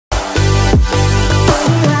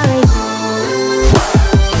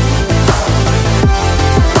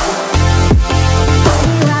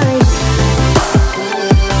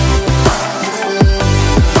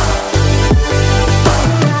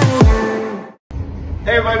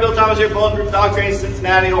Hey everybody, Bill Thomas here, Bulletproof Dog Training,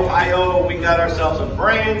 Cincinnati, Ohio. We got ourselves a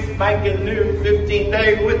brand spanking new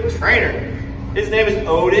 15-day with trainer. His name is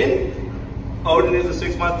Odin. Odin is a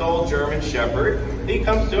 6-month-old German Shepherd. He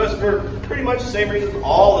comes to us for pretty much the same reasons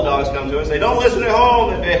all the dogs come to us. They don't listen at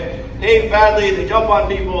home, they behave badly, they jump on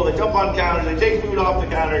people, they jump on counters, they take food off the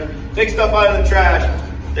counters, take stuff out of the trash.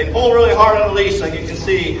 They pull really hard on the leash, like you can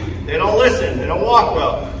see. They don't listen, they don't walk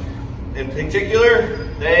well. In particular,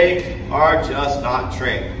 they are just not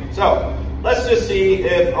trained. So, let's just see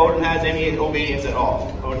if Odin has any obedience at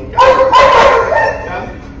all. Odin,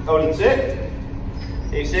 come. Odin, sit.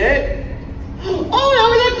 Can you sit? Oh, that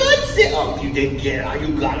was a good sit. Oh, you did get it.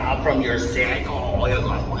 You got up from your sit. Oh, you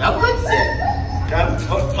got a good sit. Come.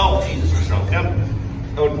 Oh, Jesus, you're strong. Come.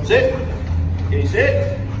 Odin, sit. Can you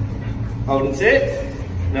sit? Odin, sit.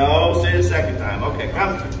 No, sit a second time. Okay,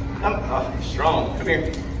 come. Come. Oh, you're strong. Come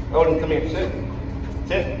here. Odin, come here. Sit.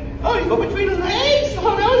 Sit. Oh, you go between the legs.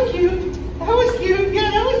 Oh, that was cute. That was cute.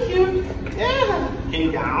 Yeah, that was cute. Yeah. Can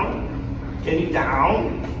you down? Can you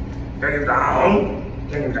down? Can you down?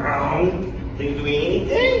 Can you down? Can you do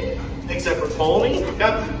anything except for pulling?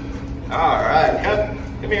 Come. All right. Come.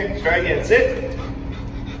 Come here. Let's try again. Sit.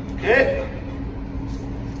 Good.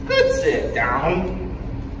 Good sit. Down.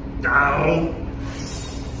 Down.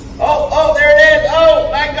 Oh, there it is.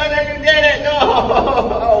 Oh, my goodness, you did it.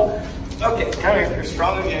 No. Okay, come here. You're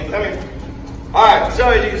strong again. Come here. All right, so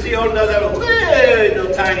as you can see, Odin does have a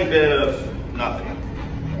little tiny bit of nothing.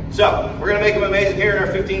 So we're going to make him amazing here in our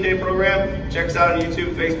 15-day program. Check us out on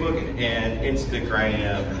YouTube, Facebook, and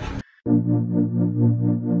Instagram.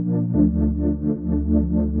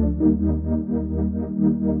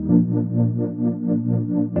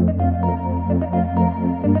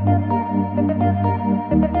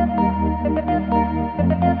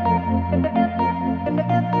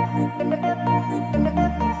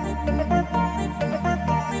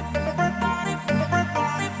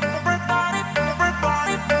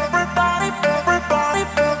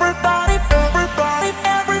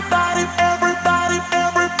 Everybody.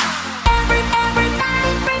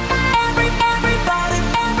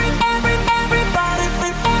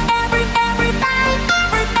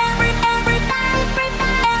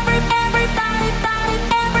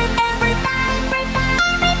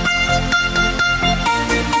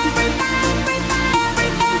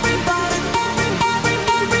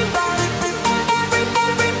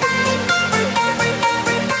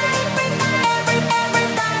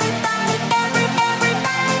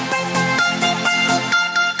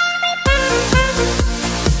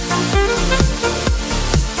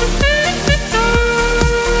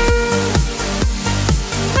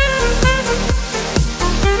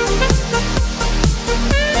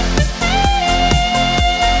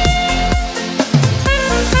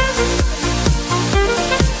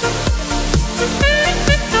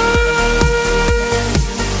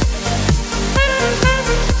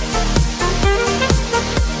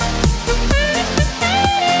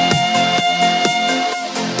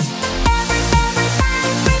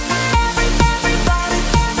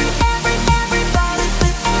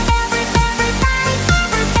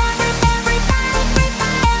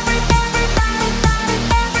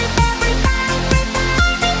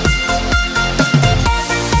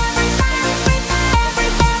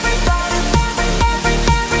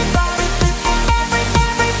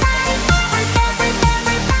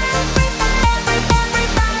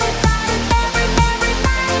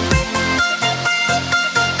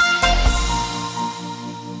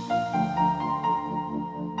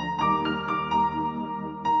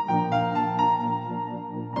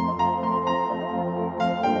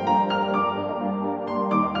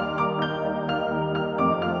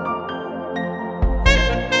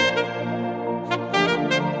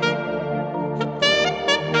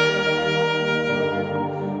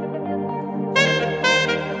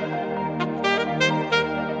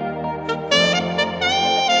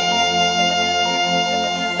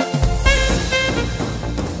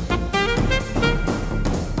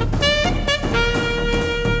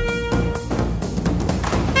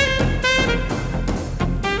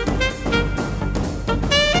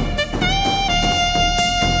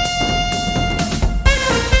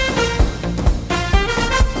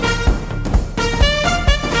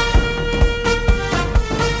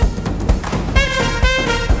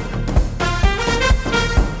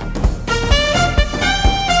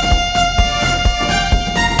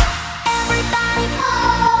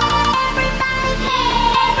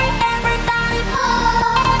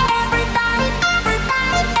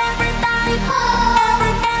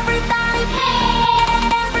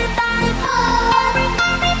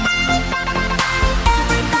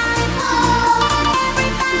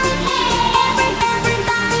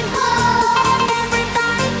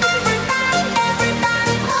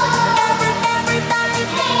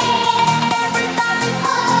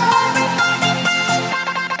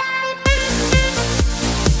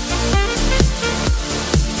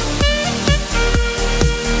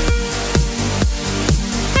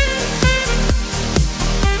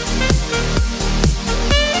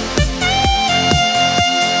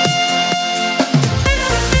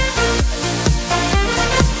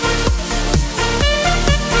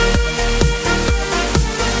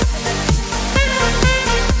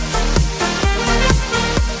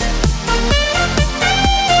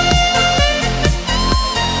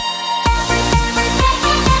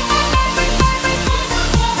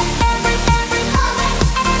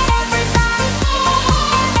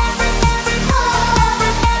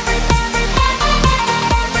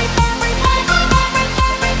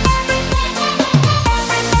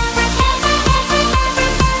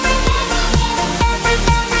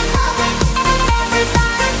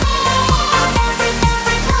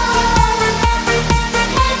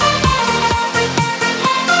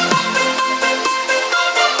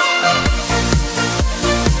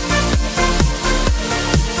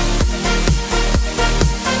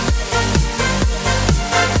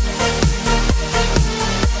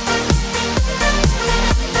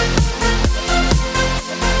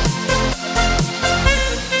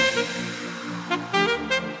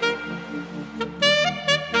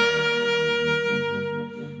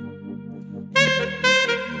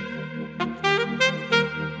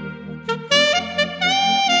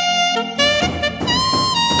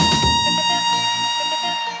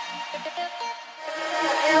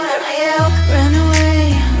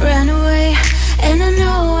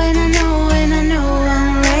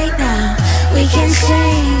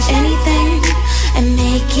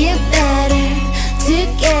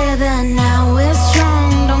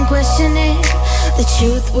 The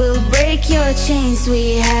truth will break your chains,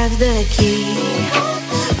 we have the key.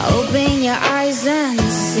 Open your eyes and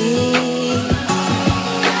see.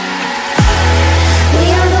 We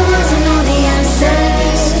are the ones who know the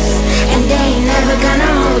answers, and they ain't never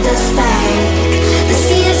gonna hold us back. The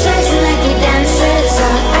sea is rising like we dancers.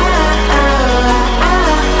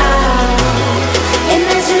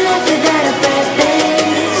 Imagine life without a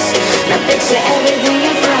purpose. Now picture everything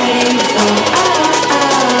you're fighting for.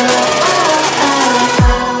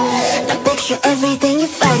 Now picture everything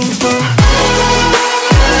you're fighting for.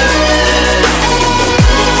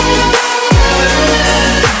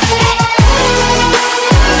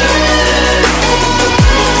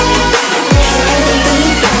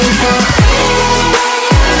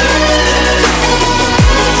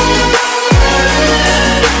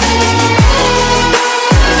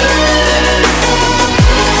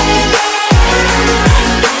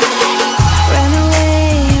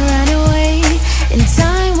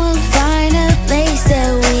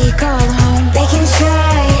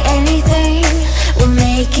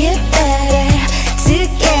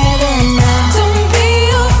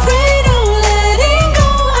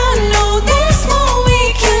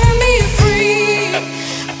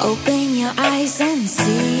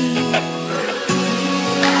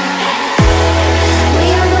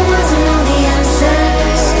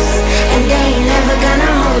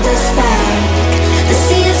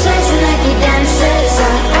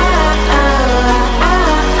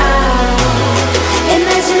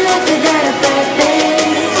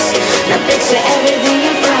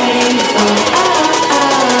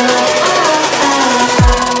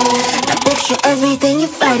 Everything you're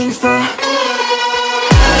fighting for.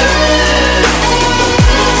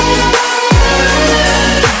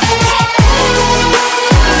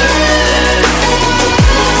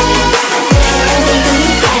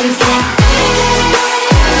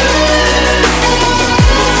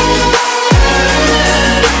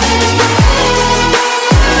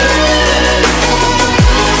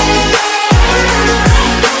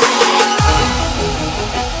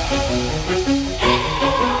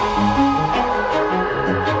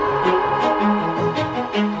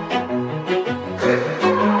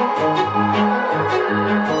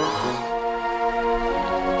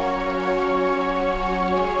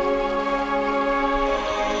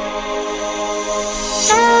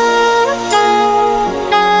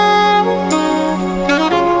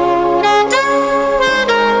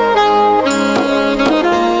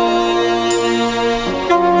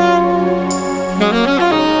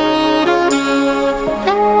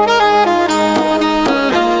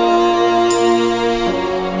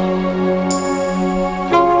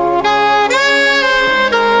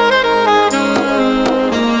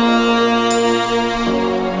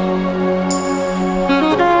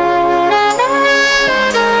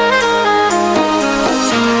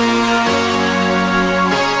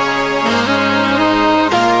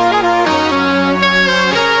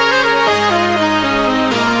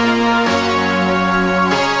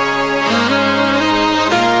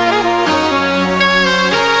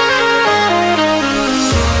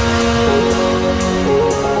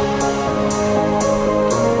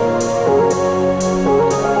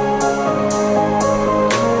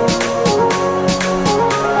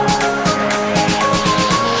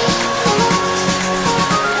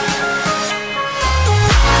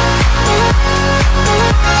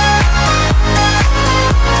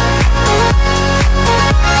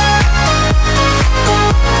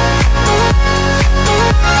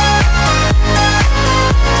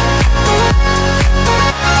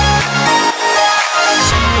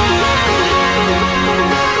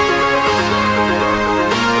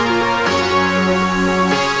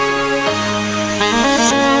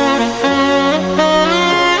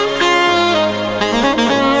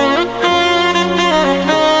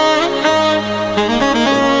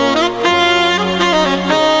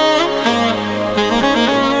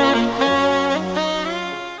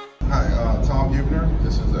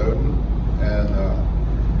 This is Odin, and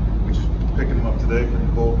we just picking him up today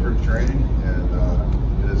from Bulletproof Training,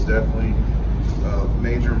 and it is definitely a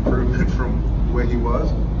major improvement from the way he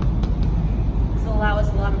was. This will allow us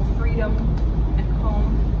a lot of freedom at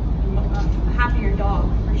home, and a happier dog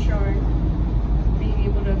for sure.